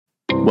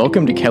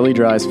Welcome to Kelly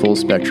Dry's Full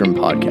Spectrum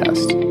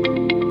podcast,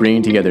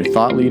 bringing together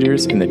thought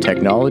leaders in the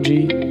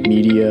technology,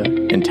 media,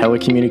 and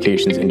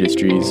telecommunications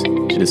industries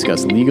to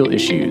discuss legal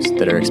issues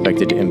that are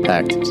expected to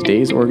impact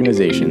today's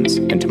organizations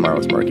and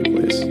tomorrow's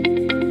marketplace.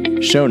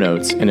 Show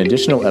notes and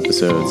additional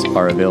episodes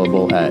are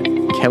available at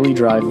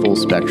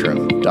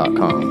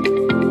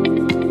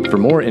kellydryfullspectrum.com. For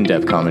more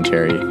in-depth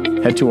commentary,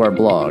 head to our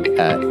blog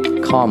at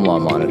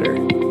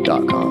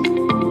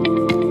comlawmonitor.com.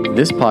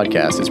 This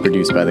podcast is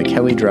produced by the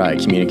Kelly Dry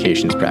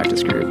Communications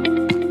Practice Group.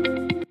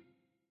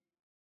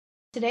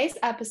 Today's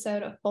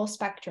episode of Full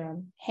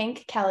Spectrum,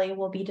 Hank Kelly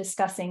will be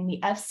discussing the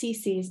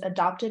FCC's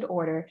adopted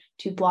order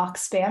to block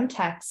spam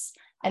texts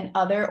and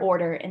other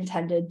order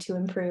intended to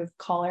improve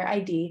caller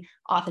ID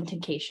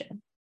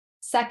authentication.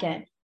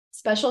 Second,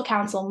 Special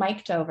Counsel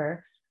Mike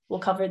Dover will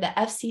cover the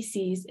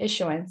FCC's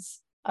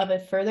issuance of a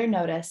further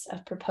notice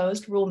of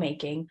proposed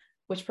rulemaking,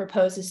 which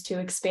proposes to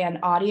expand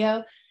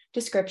audio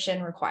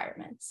description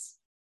requirements.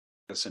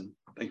 Yes, and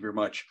thank you very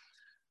much.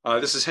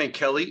 This is Hank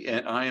Kelly,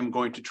 and I am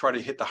going to try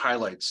to hit the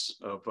highlights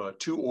of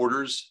two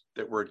orders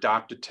that were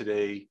adopted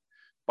today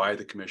by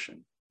the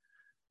Commission.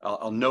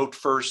 I'll note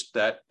first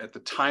that at the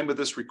time of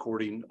this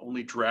recording,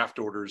 only draft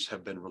orders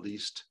have been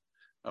released.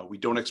 We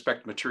don't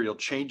expect material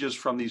changes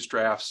from these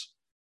drafts,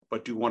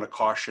 but do want to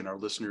caution our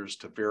listeners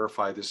to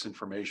verify this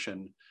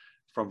information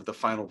from the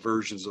final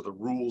versions of the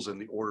rules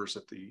and the orders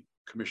that the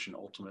Commission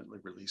ultimately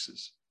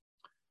releases.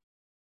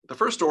 The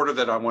first order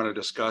that I want to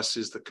discuss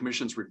is the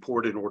Commission's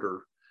report and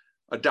order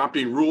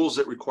adopting rules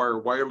that require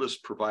wireless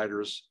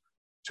providers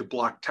to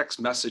block text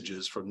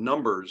messages from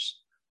numbers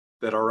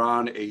that are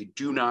on a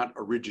do not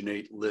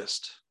originate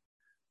list,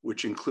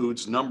 which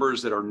includes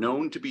numbers that are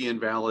known to be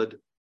invalid,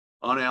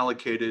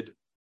 unallocated,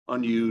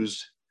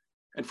 unused,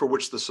 and for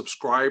which the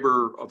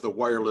subscriber of the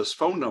wireless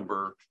phone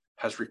number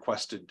has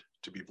requested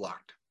to be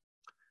blocked.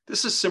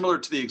 This is similar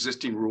to the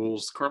existing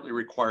rules currently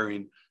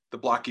requiring the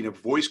blocking of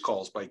voice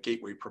calls by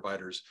gateway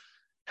providers,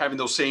 having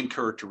those same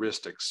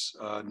characteristics,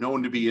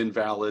 known to be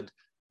invalid,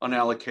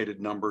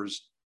 unallocated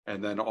numbers,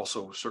 and then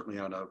also certainly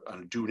on a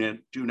do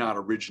not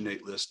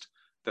originate list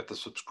that the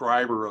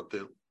subscriber of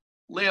the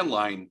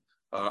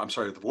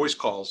the voice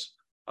calls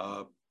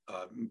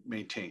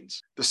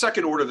maintains. The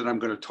second order that I'm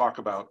going to talk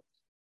about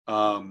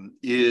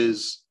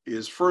is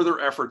further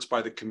efforts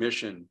by the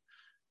Commission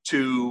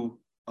to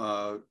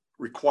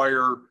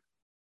require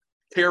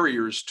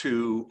carriers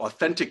to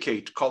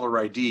authenticate caller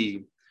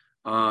ID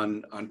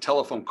on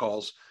telephone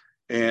calls,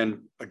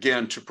 and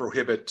again to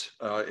prohibit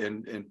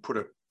and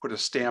put a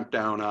stamp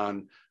down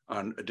on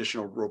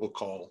additional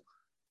robocall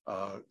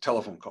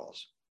telephone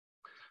calls.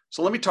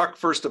 So let me talk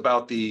first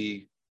about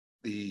the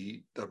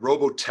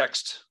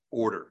robotext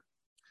order.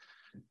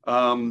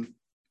 The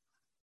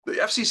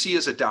FCC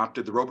has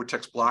adopted the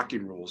robotext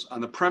blocking rules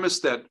on the premise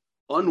that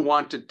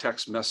unwanted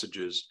text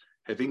messages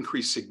have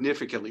increased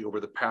significantly over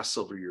the past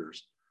several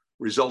years,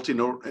 resulting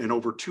in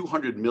over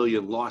 200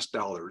 million lost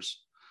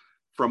dollars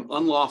from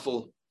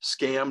unlawful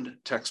scammed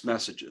text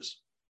messages.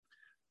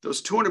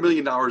 Those $200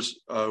 million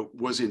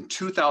was in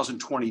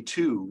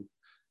 2022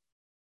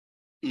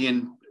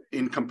 in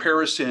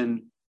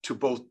comparison to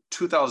both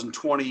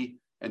 2020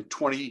 and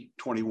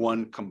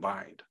 2021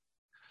 combined.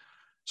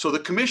 So the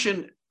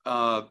Commission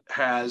what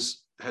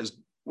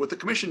the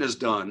Commission has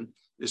done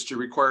is to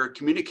require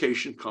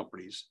communication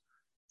companies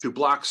to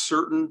block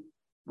certain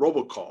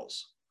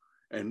robocalls.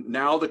 And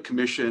now the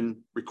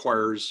Commission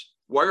requires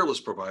wireless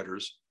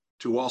providers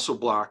to also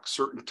block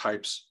certain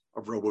types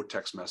of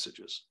robotext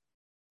messages.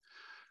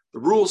 The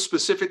rules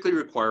specifically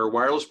require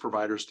wireless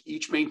providers to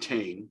each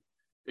maintain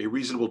a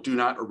reasonable do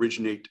not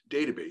originate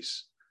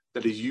database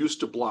that is used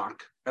to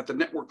block at the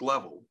network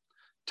level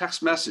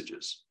text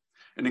messages.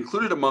 And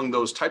included among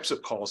those types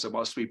of calls that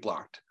must be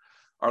blocked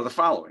are the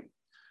following.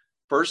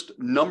 First,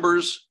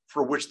 numbers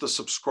for which the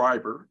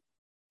subscriber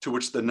to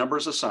which the number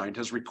is assigned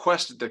has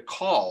requested that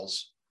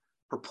calls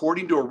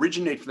purporting to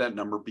originate from that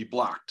number be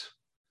blocked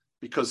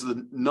because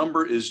the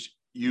number is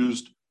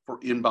used for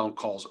inbound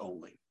calls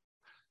only.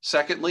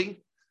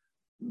 Secondly,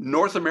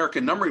 North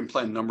American numbering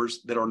plan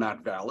numbers that are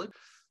not valid.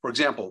 For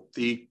example,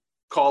 the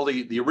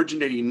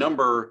originating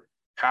number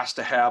has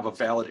to have a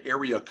valid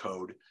area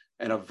code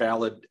and a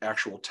valid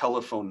actual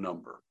telephone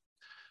number.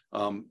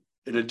 In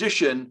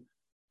addition,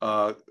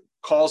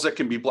 calls that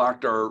can be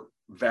blocked are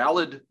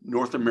valid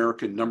North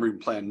American numbering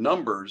plan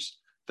numbers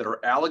that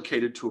are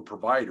allocated to a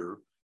provider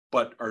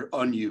but are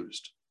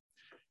unused.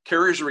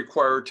 Carriers are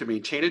required to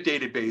maintain a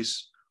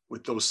database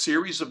with those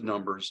series of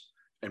numbers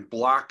and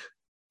block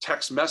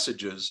text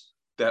messages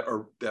that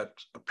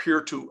appear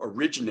to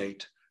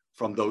originate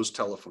from those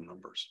telephone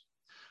numbers.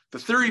 The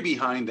theory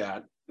behind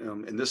that,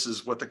 and this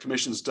is what the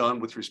Commission's done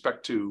with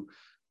respect to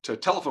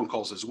telephone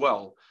calls as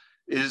well,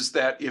 is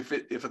that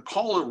if a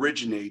call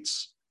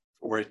originates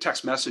or a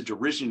text message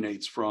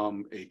originates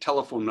from a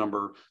telephone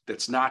number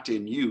that's not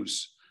in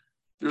use,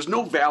 there's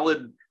no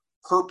valid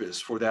purpose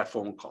for that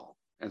phone call.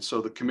 And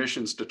so the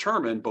Commission's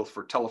determined, both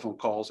for telephone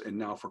calls and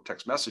now for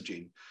text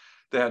messaging,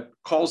 that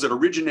calls that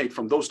originate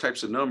from those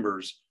types of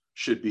numbers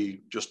should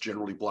be just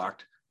generally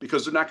blocked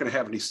because they're not going to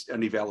have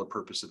any valid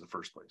purpose in the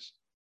first place.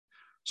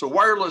 So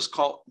wireless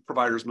call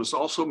providers must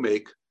also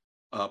make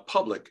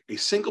public a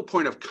single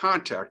point of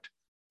contact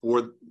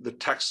for the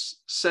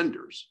text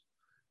senders,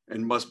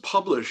 and must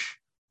publish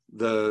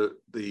that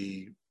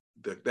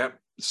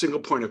single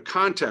point of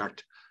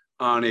contact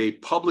on a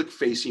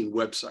public-facing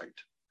website.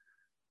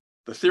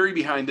 The theory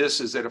behind this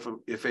is that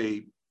if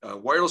a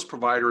wireless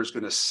provider is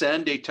going to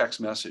send a text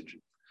message,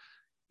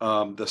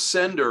 the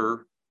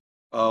sender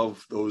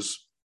of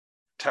those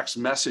text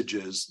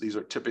messages, these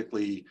are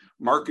typically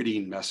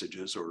marketing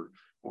messages or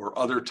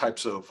other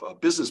types of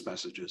business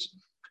messages,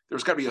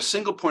 there's got to be a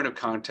single point of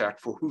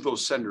contact for who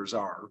those senders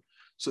are,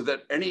 so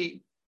that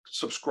any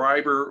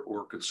subscriber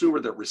or consumer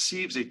that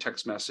receives a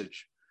text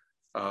message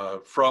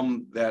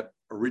from that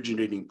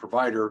originating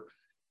provider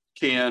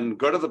can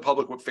go to the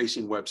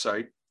public-facing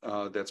website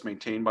that's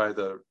maintained by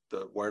the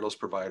wireless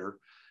provider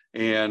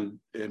and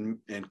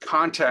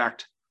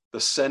contact the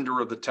sender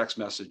of the text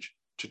message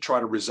to try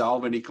to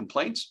resolve any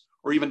complaints,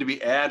 or even to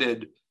be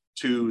added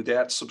to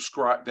that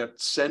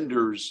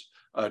sender's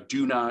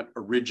do not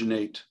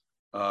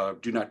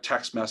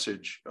text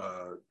message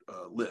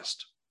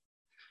list.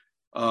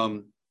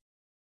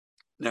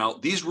 Now,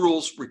 these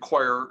rules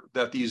require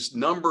that these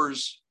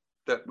numbers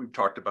that we've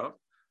talked about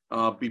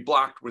be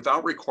blocked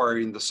without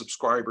requiring the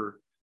subscriber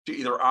to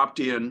either opt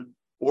in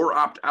or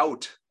opt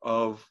out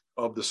of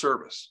the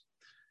service.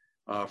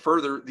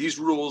 Further, these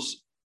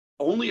rules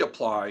only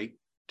apply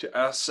to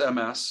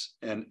SMS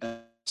and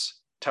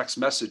text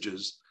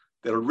messages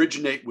that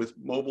originate with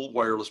mobile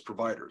wireless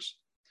providers.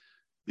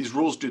 These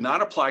rules do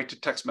not apply to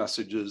text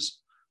messages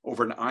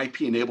over an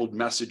IP-enabled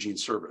messaging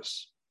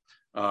service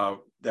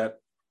that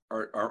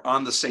are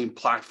on the same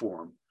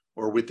platform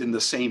or within the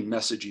same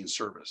messaging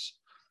service.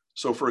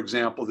 So, for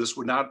example,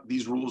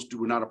 these rules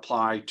do not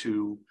apply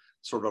to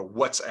sort of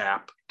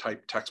WhatsApp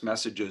type text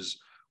messages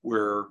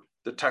where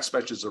the text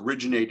messages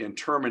originate and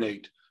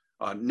terminate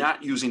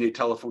not using a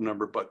telephone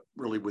number, but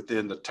really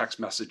within the text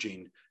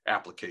messaging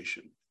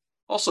application.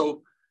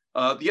 Also,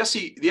 the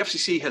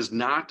FCC has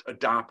not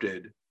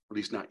adopted, at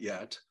least not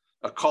yet,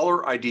 a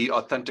caller ID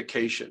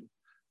authentication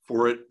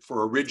for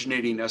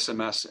originating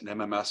SMS and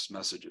MMS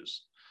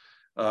messages.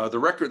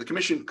 The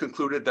commission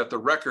concluded that the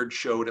record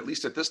showed, at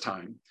least at this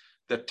time,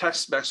 that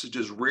text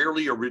messages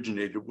rarely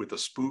originated with a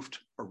spoofed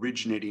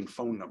originating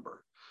phone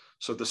number.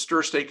 So the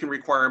stir-staking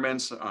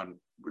requirements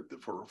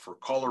for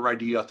caller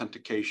ID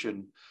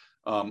authentication,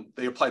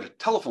 they apply to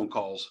telephone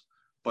calls,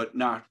 but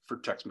not for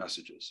text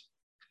messages.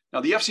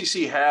 Now, the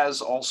FCC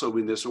has also,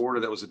 in this order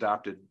that was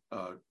adopted,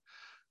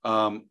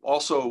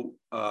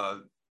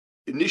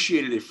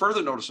 initiated a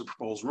further notice of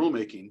proposed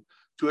rulemaking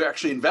to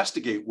actually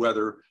investigate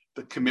whether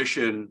the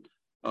commission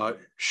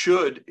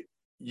should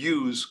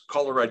use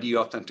caller ID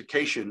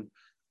authentication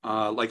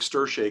like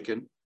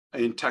stir-shaken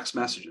in text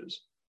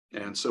messages.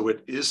 And so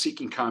it is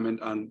seeking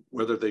comment on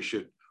whether they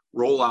should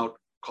roll out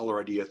caller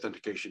ID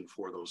authentication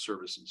for those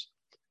services.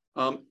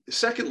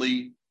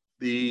 Secondly,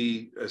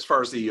 as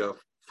far as the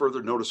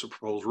further notice of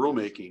proposed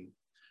rulemaking,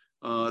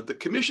 the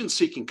commission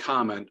seeking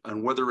comment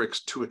on whether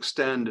to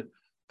extend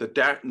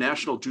the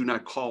National Do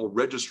Not Call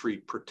Registry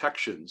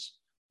protections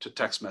to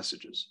text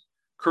messages.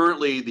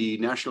 Currently, the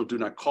National Do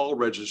Not Call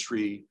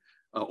Registry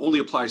only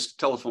applies to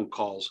telephone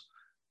calls,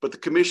 but the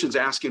commission's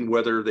asking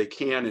whether they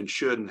can and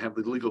should and have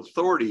the legal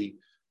authority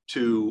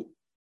to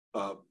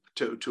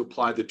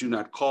apply the Do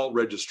Not Call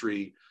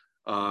Registry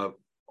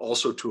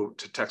also to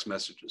text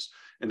messages.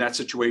 In that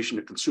situation,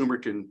 a consumer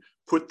can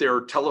put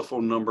their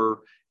telephone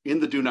number in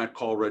the Do Not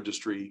Call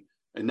Registry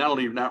and not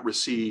only not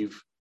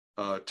receive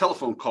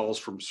telephone calls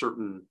from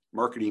certain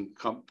marketing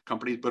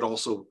companies, but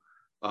also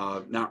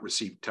not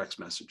receive text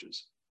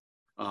messages.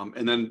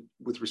 And then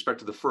with respect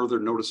to the further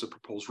notice of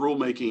proposed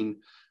rulemaking,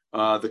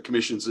 the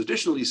commission's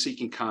additionally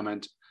seeking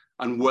comment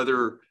on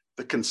whether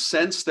the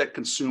consents that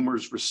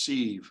consumers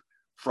receive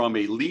from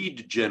a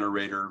lead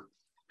generator,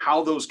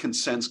 how those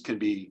consents can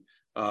be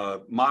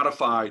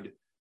modified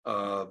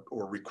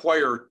or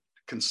require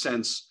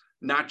consents,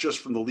 not just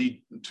from the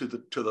lead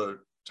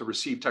to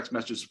receive text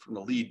messages from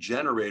the lead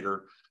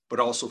generator, but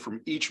also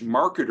from each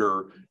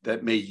marketer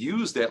that may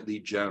use that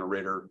lead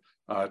generator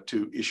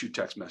to issue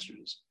text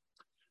messages.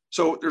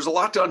 So there's a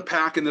lot to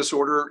unpack in this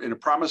order, and it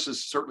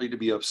promises certainly to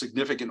be a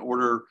significant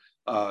order,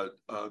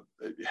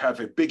 have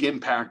a big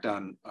impact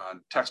on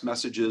text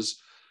messages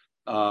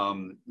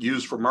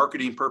used for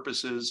marketing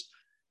purposes.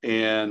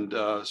 And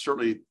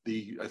certainly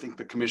I think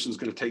the commission is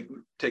going to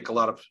take a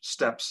lot of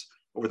steps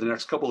over the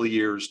next couple of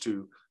years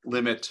to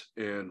limit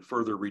and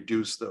further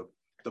reduce the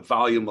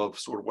volume of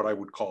sort of what I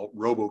would call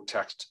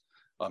robo-text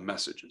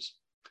messages.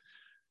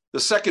 The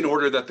second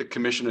order that the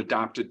commission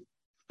adopted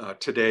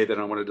today that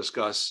I want to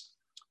discuss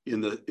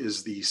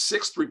is the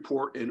sixth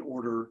report in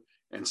order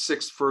and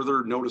sixth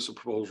further notice of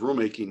proposed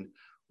rulemaking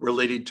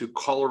related to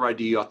caller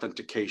ID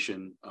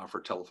authentication for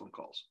telephone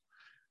calls.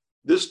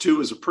 This too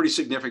is a pretty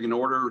significant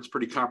order. It's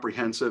pretty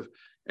comprehensive,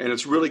 and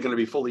it's really going to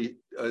be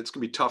it's going to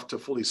be tough to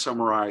fully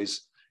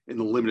summarize in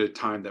the limited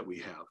time that we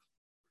have.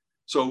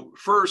 So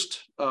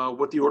first,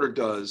 what the order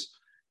does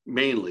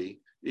mainly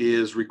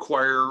is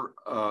require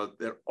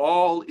that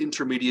all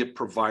intermediate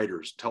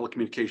providers,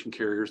 telecommunication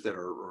carriers that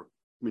are or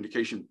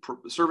communication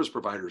service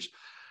providers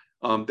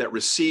that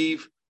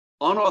receive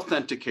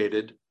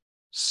unauthenticated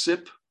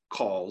SIP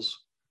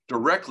calls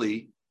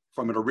directly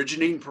from an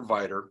originating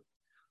provider,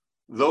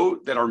 though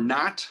that are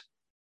not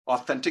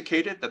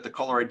authenticated, that the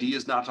caller ID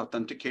is not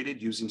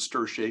authenticated using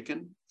stir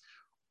shaken,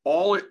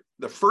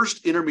 the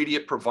first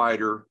intermediate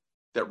provider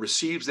that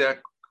receives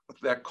that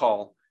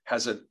call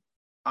has an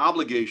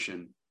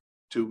obligation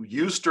to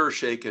use stir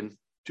shaken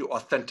to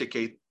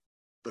authenticate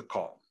the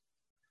call.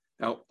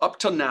 Now, up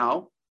till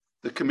now,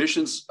 the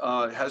commissions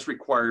has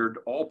required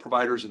all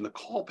providers in the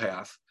call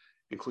path,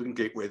 including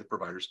gateway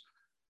providers,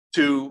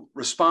 to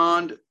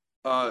respond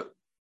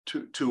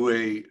to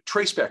a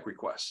traceback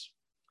request.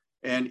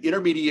 And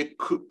intermediate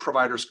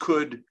providers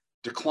could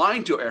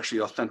decline to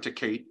actually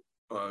authenticate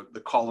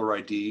the caller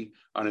ID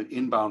on an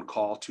inbound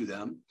call to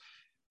them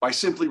by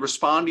simply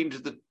responding to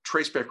the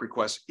traceback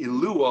request in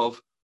lieu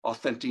of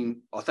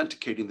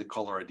authenticating the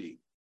caller ID.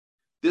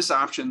 This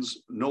option's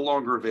no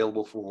longer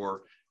available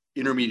for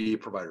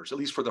intermediate providers, at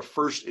least for the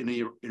first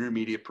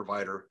intermediate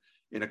provider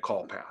in a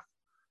call path.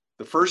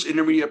 The first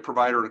intermediate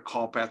provider in a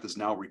call path is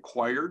now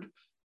required,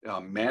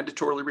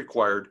 mandatorily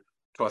required,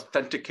 to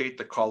authenticate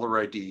the caller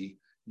ID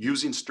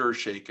using stir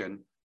shaken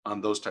on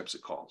those types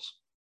of calls.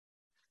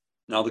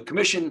 Now, the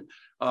commission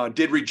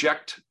did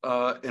reject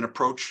an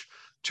approach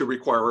to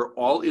require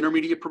all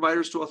intermediate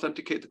providers to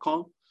authenticate the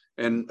call,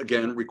 and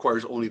again,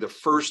 requires only the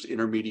first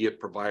intermediate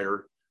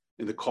provider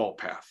in the call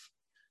path.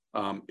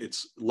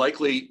 It's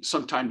likely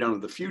sometime down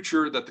in the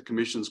future that the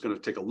commission is going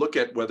to take a look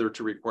at whether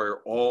to require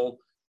all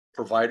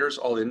providers,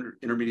 all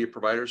intermediate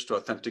providers, to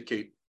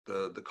authenticate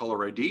the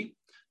caller ID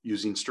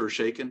using stir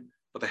shaken,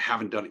 but they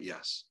haven't done it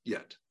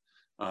yet.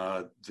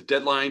 The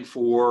deadline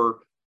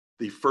for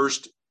the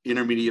first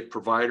intermediate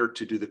provider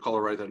to do the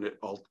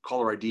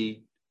caller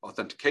ID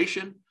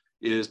authentication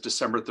is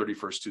December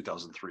 31st,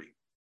 2003.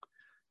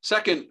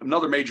 Second,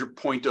 another major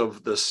point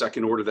of the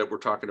second order that we're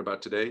talking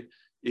about today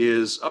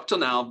is up till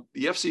now,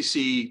 the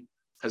FCC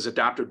has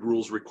adopted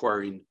rules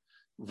requiring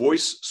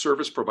voice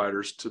service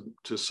providers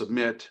to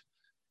submit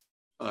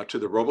to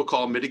the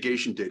robocall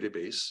mitigation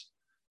database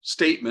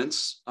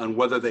statements on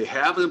whether they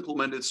have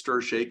implemented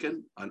stir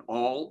shaken on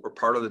all or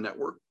part of the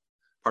network,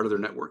 part of their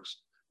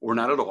networks, or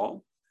not at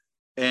all.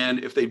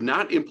 And if they've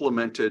not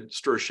implemented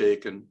stir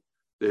shaken,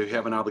 they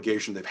have an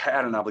obligation, they've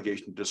had an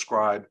obligation to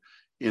describe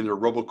in their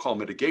robocall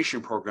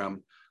mitigation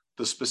program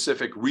the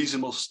specific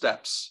reasonable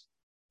steps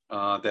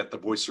that the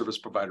voice service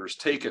provider has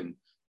taken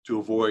to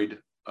avoid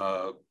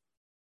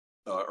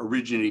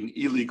originating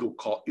illegal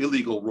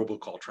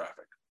robocall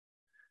traffic.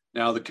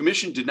 Now, the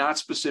commission did not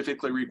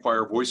specifically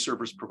require voice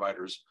service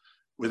providers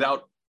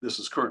without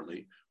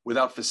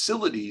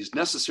facilities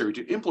necessary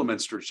to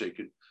implement stir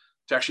shaken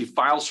to actually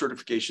file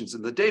certifications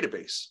in the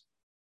database.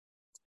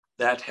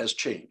 That has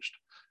changed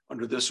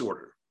under this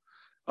order.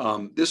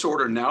 This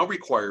order now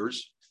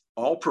requires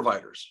all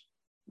providers,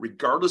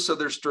 regardless of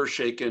their stir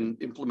shaken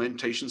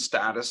implementation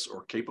status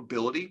or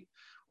capability,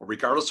 or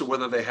regardless of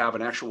whether they have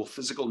an actual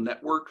physical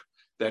network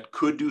that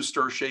could do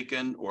stir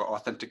shaken or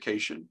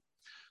authentication,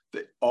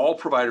 that all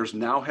providers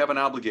now have an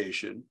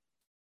obligation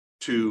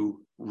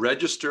to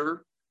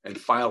register and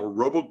file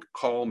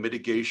robocall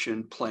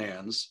mitigation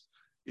plans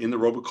in the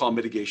robocall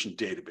mitigation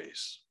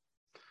database.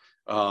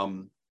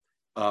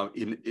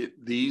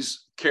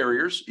 These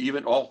carriers,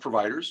 even all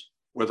providers,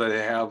 whether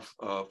they have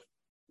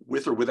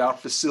with or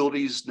without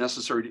facilities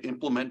necessary to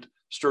implement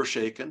stir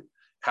shaken,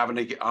 have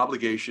an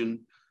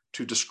obligation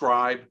to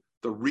describe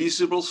the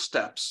reasonable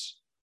steps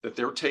that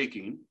they're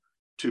taking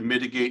to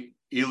mitigate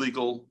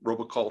illegal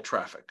robocall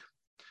traffic.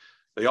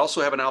 They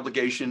also have an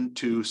obligation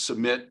to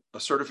submit a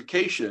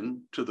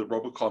certification to the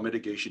robocall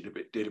mitigation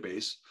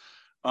database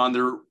on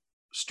their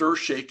stir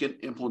shaken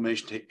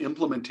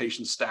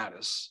implementation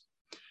status,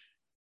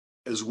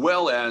 as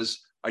well as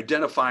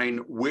identifying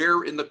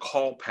where in the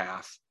call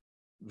path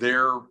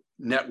their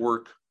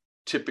network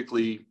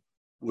typically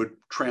would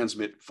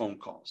transmit phone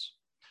calls.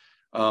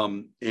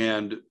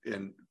 And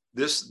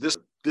this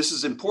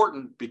is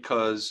important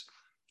because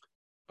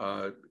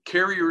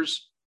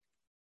carriers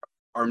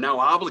are now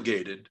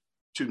obligated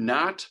to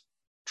not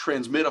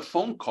transmit a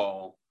phone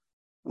call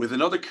with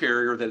another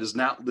carrier that is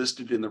not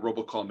listed in the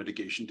robocall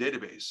mitigation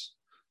database.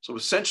 So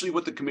essentially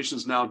what the commission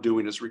is now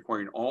doing is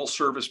requiring all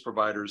service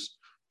providers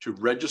to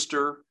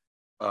register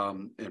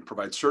and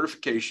provide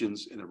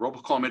certifications in the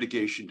robocall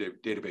mitigation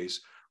database,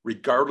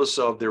 regardless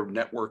of their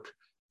network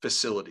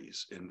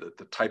facilities and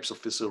the types of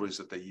facilities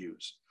that they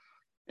use.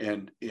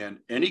 And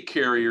any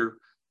carrier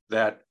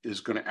that is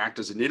going to act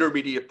as an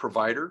intermediate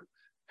provider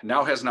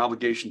now has an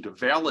obligation to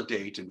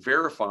validate and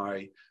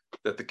verify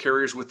that the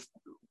carriers with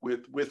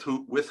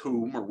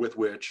whom or with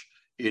which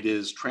it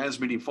is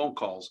transmitting phone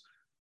calls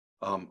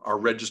are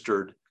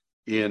registered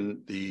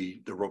in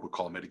the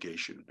robocall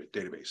mitigation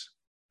database.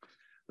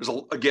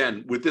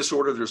 Again, with this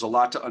order, there's a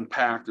lot to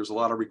unpack. There's a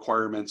lot of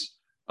requirements.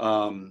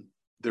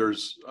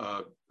 There's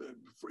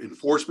for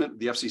enforcement.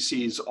 The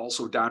FCC's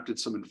also adopted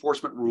some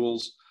enforcement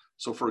rules.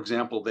 So for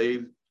example,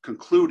 they've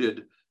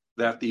concluded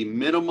that the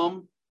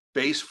minimum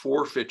base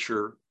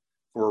forfeiture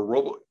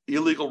for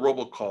illegal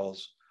robocalls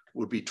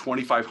would be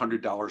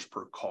 $2,500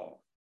 per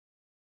call.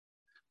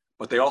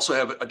 But they also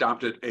have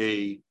adopted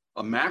a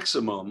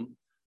maximum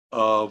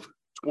of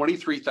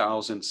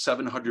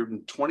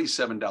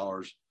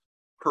 $23,727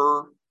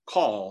 per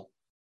call,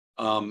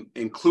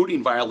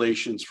 including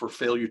violations for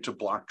failure to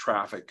block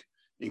traffic,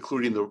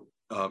 including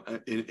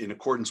in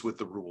accordance with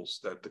the rules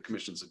that the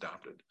commission's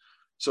adopted.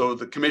 So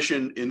the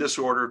commission in this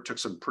order took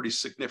some pretty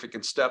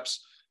significant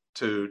steps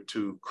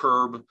to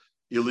curb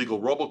illegal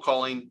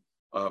robocalling,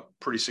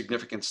 pretty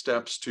significant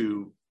steps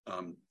to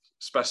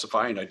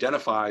specify and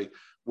identify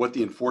what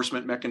the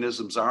enforcement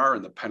mechanisms are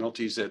and the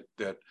penalties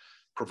that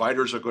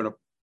providers are going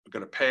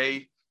to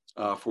pay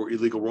for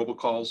illegal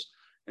robocalls.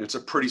 And it's a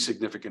pretty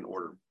significant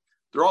order.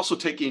 They're also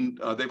taking,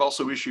 they've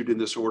also issued in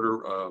this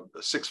order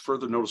 6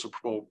 further notice of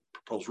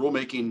proposed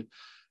rulemaking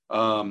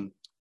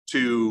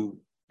to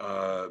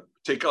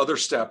take other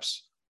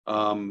steps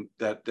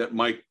that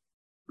might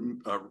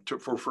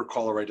for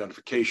caller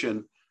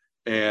identification.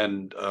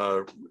 And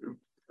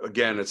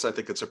again, I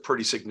think it's a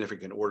pretty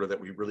significant order that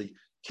we really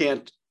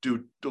can't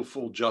do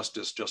full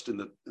justice just in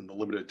the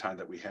limited time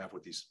that we have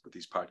with these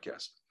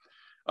podcasts.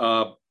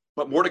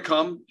 But more to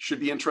come. Should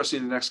be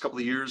interesting in the next couple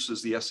of years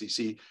as the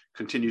FCC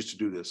continues to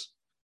do this.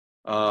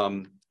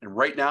 And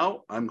right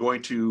now, I'm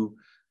going to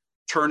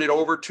turn it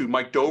over to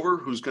Mike Dover,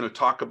 who's going to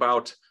talk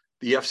about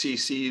the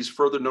FCC's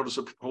further notice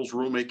of proposed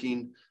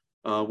rulemaking,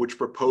 which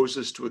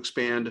proposes to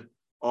expand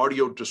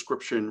audio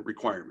description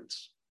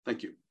requirements.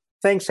 Thank you.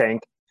 Thanks,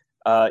 Hank.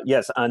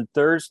 Yes, on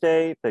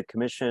Thursday, the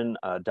Commission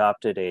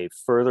adopted a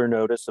further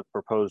notice of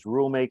proposed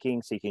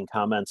rulemaking seeking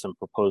comments and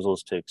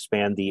proposals to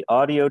expand the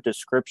audio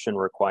description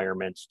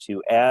requirements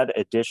to add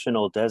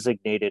additional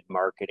designated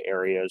market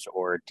areas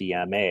or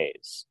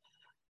DMAs.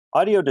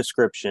 Audio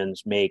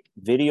descriptions make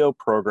video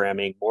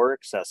programming more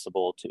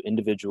accessible to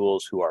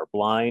individuals who are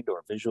blind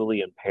or visually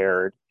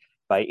impaired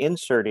by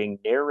inserting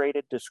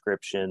narrated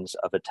descriptions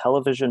of a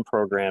television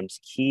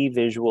program's key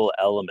visual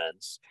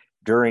elements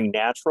during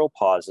natural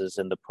pauses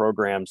in the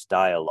program's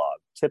dialogue,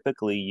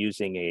 typically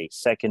using a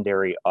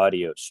secondary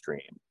audio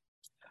stream.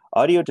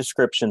 Audio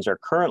descriptions are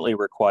currently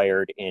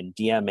required in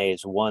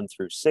DMAs 1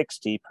 through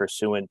 60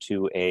 pursuant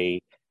to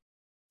a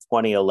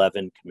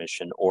 2011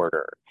 Commission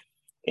order.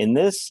 In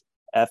this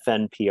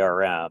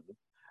FNPRM,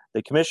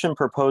 the Commission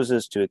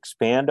proposes to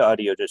expand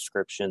audio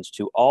descriptions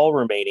to all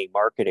remaining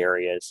market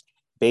areas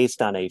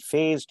based on a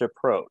phased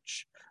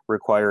approach,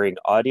 requiring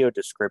audio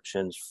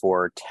descriptions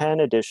for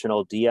 10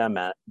 additional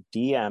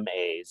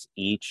DMAs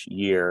each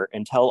year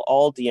until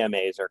all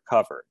DMAs are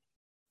covered,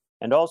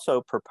 and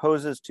also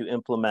proposes to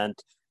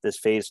implement this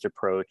phased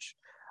approach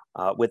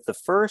with the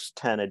first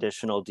 10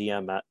 additional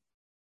DMAs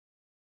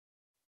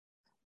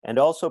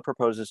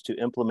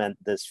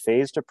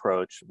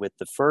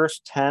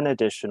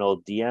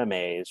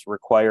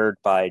required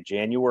by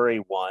January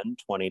 1,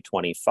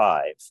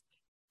 2025.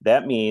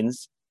 That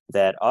means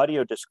that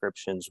audio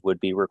descriptions would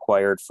be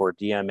required for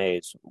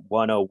DMAs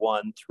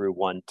 101 through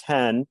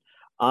 110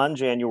 on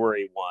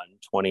January 1,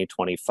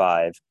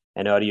 2025,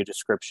 and audio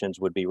descriptions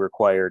would be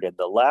required in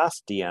the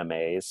last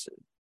DMAs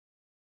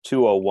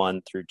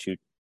 201 through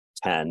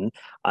 210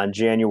 on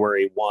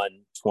January 1,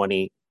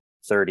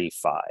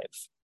 2035.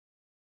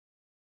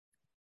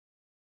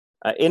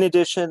 In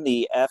addition,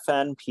 the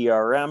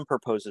FNPRM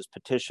proposes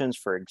petitions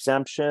for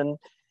exemption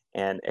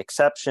and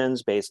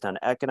exceptions based on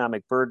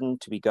economic burden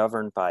to be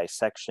governed by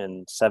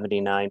Section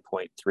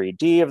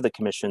 79.3D of the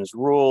Commission's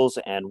rules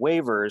and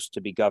waivers to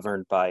be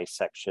governed by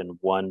Section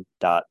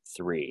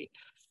 1.3.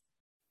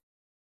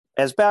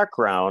 As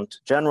background,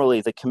 generally,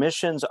 the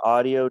Commission's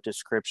audio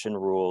description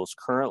rules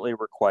currently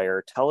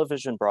require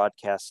television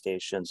broadcast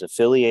stations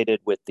affiliated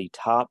with the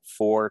top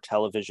 4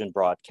 television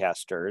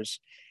broadcasters,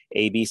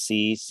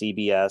 ABC,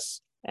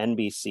 CBS,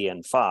 NBC,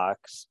 and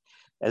Fox,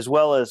 as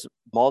well as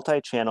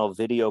multi-channel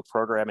video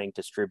programming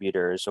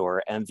distributors,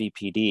 or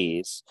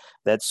MVPDs,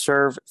 that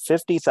serve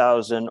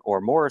 50,000 or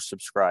more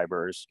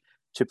subscribers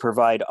to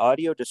provide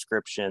audio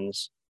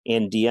descriptions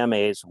in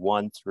DMAs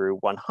 1 through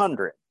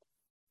 100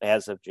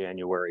 as of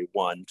January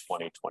 1,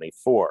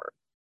 2024.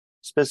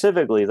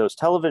 Specifically, those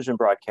television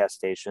broadcast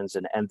stations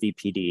and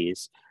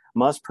MVPDs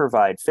must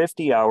provide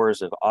 50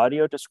 hours of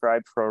audio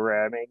described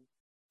programming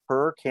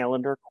per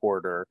calendar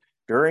quarter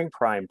during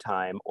prime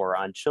time or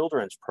on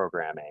children's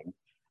programming,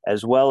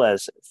 as well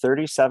as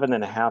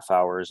 37.5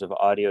 hours of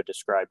audio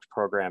described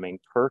programming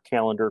per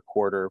calendar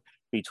quarter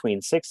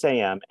between 6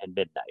 a.m. and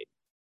midnight.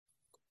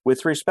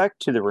 With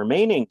respect to the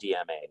remaining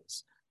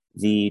DMAs,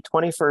 the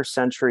 21st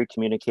Century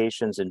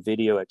Communications and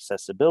Video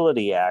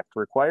Accessibility Act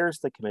requires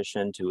the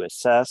Commission to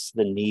assess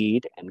the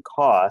need and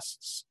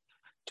costs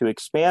to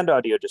expand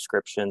audio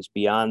descriptions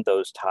beyond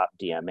those top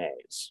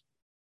DMAs.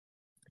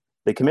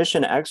 The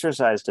Commission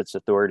exercised its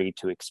authority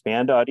to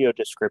expand audio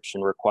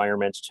description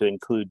requirements to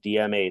include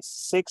DMAs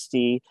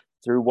 60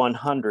 through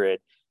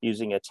 100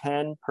 using a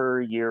 10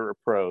 per year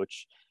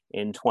approach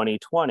in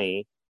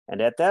 2020.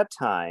 And at that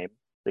time,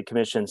 the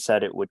Commission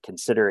said it would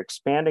consider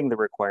expanding the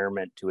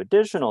requirement to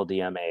additional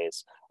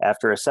DMAs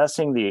after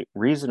assessing the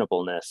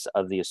reasonableness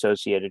of the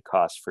associated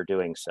costs for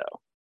doing so.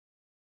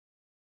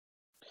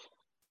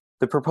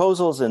 The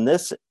proposals in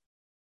this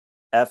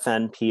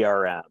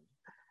FNPRM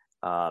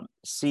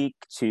seek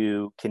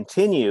to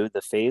continue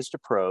the phased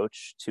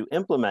approach to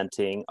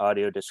implementing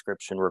audio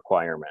description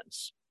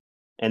requirements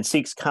and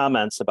seeks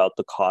comments about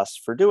the costs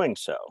for doing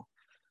so.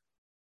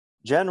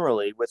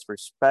 Generally, with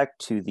respect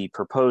to the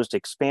proposed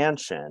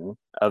expansion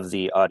of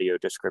the audio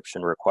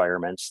description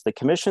requirements, the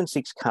Commission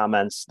seeks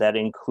comments that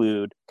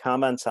include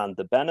comments on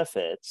the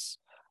benefits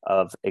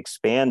of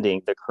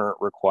expanding the current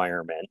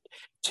requirement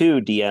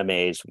to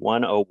DMAs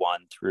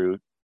 101 through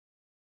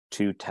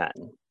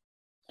 210.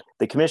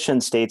 The Commission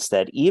states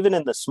that even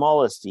in the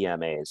smallest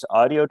DMAs,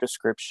 audio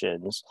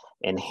descriptions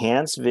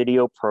enhance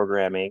video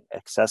programming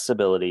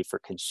accessibility for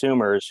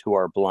consumers who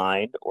are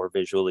blind or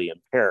visually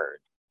impaired.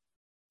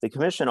 The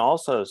Commission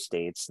also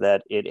states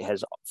that it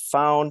has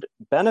found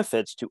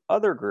benefits to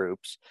other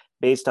groups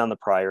based on the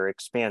prior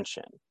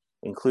expansion,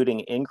 including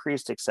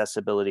increased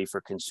accessibility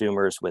for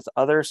consumers with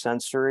other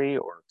sensory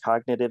or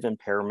cognitive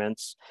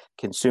impairments,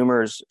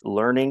 consumers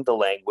learning the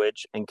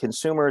language, and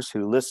consumers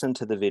who listen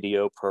to the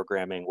video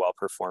programming while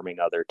performing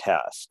other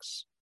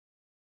tasks.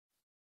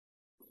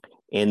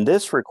 In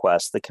this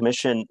request, the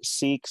Commission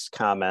seeks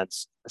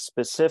comments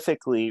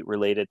specifically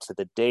related to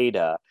the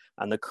data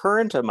on the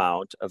current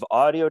amount of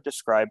audio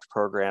described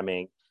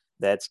programming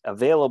that's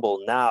available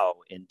now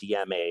in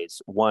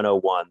DMAs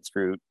 101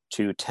 through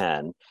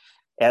 210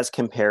 as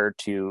compared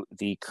to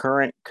the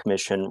current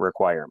Commission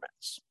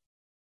requirements.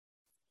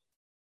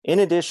 In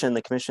addition,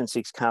 the Commission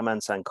seeks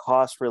comments on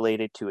costs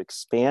related to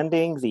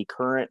expanding the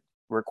current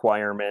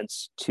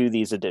requirements to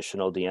these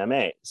additional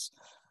DMAs.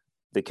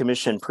 The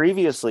Commission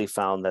previously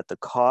found that the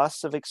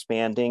costs of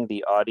expanding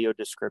the audio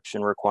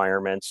description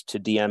requirements to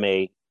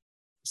DMA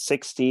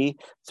 60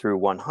 through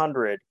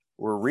 100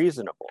 were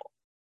reasonable,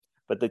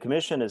 but the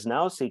Commission is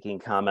now seeking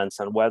comments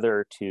on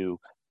whether to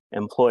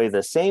employ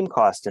the same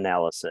cost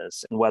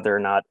analysis and whether or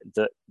not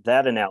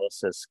that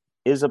analysis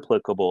is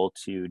applicable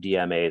to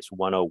DMAs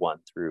 101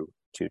 through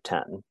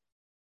 210.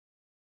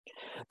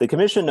 The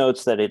Commission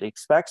notes that it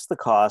expects the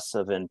costs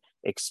of an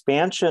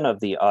expansion of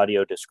the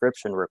audio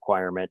description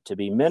requirement to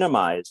be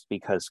minimized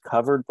because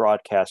covered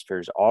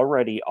broadcasters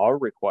already are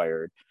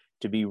required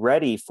to be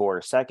ready for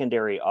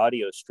secondary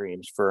audio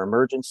streams for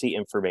emergency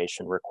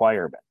information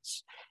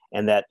requirements,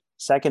 and that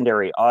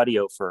secondary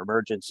audio for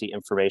emergency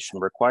information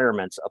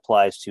requirements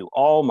applies to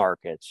all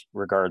markets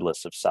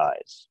regardless of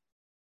size.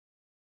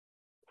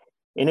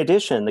 In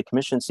addition, the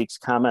Commission seeks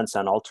comments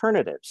on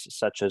alternatives,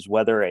 such as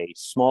whether a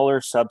smaller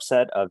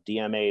subset of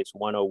DMAs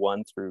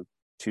 101 through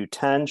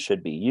 210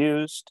 should be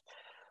used,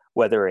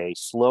 whether a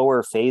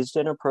slower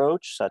phased-in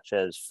approach, such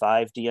as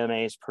 5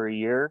 DMAs per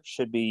year,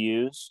 should be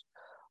used,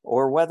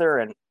 or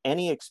whether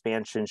any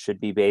expansion should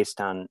be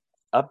based on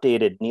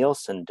updated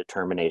Nielsen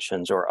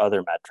determinations or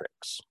other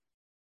metrics.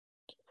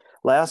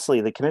 Lastly,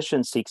 the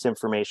Commission seeks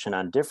information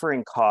on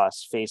differing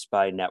costs faced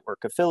by network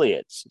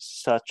affiliates,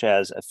 such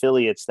as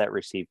affiliates that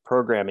receive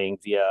programming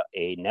via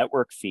a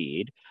network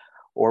feed,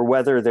 or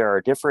whether there are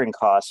differing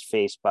costs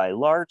faced by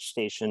large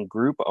station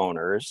group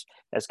owners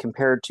as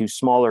compared to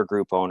smaller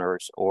group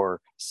owners or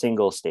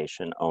single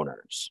station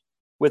owners.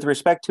 With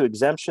respect to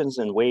exemptions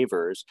and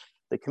waivers,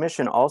 the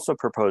Commission also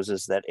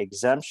proposes that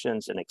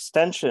exemptions and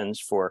extensions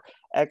for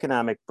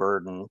economic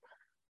burden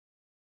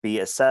be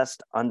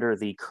assessed under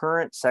the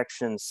current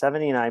Section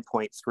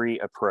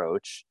 79.3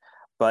 approach,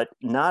 but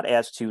not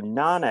as to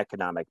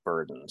non-economic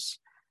burdens.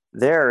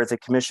 There, the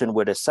Commission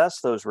would assess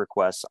those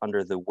requests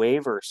under the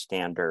waiver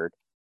standard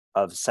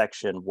of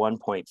Section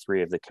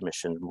 1.3 of the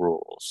Commission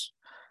rules.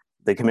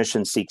 The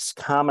Commission seeks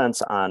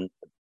comments on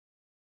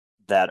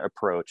that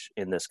approach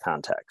in this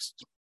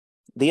context.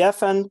 The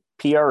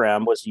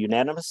FNPRM was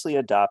unanimously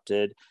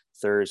adopted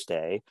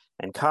Thursday,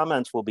 and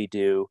comments will be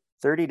due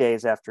 30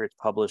 days after it's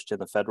published in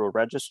the Federal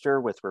Register,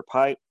 with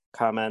reply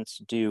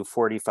comments due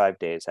 45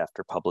 days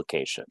after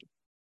publication.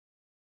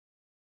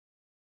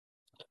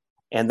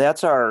 And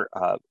that's our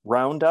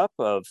roundup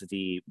of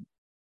the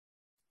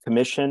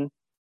Commission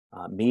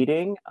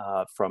meeting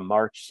from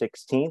March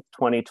 16th,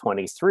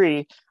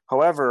 2023.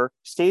 However,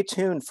 stay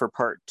tuned for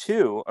part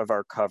 2 of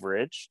our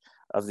coverage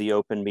of the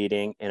open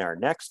meeting in our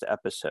next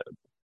episode.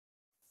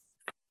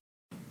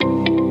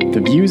 The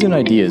views and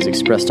ideas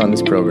expressed on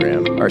this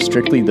program are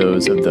strictly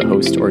those of the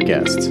host or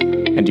guests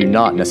and do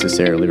not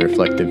necessarily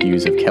reflect the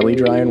views of Kelly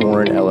Dry &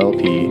 Warren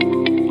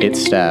LLP,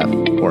 its staff,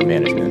 or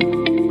management.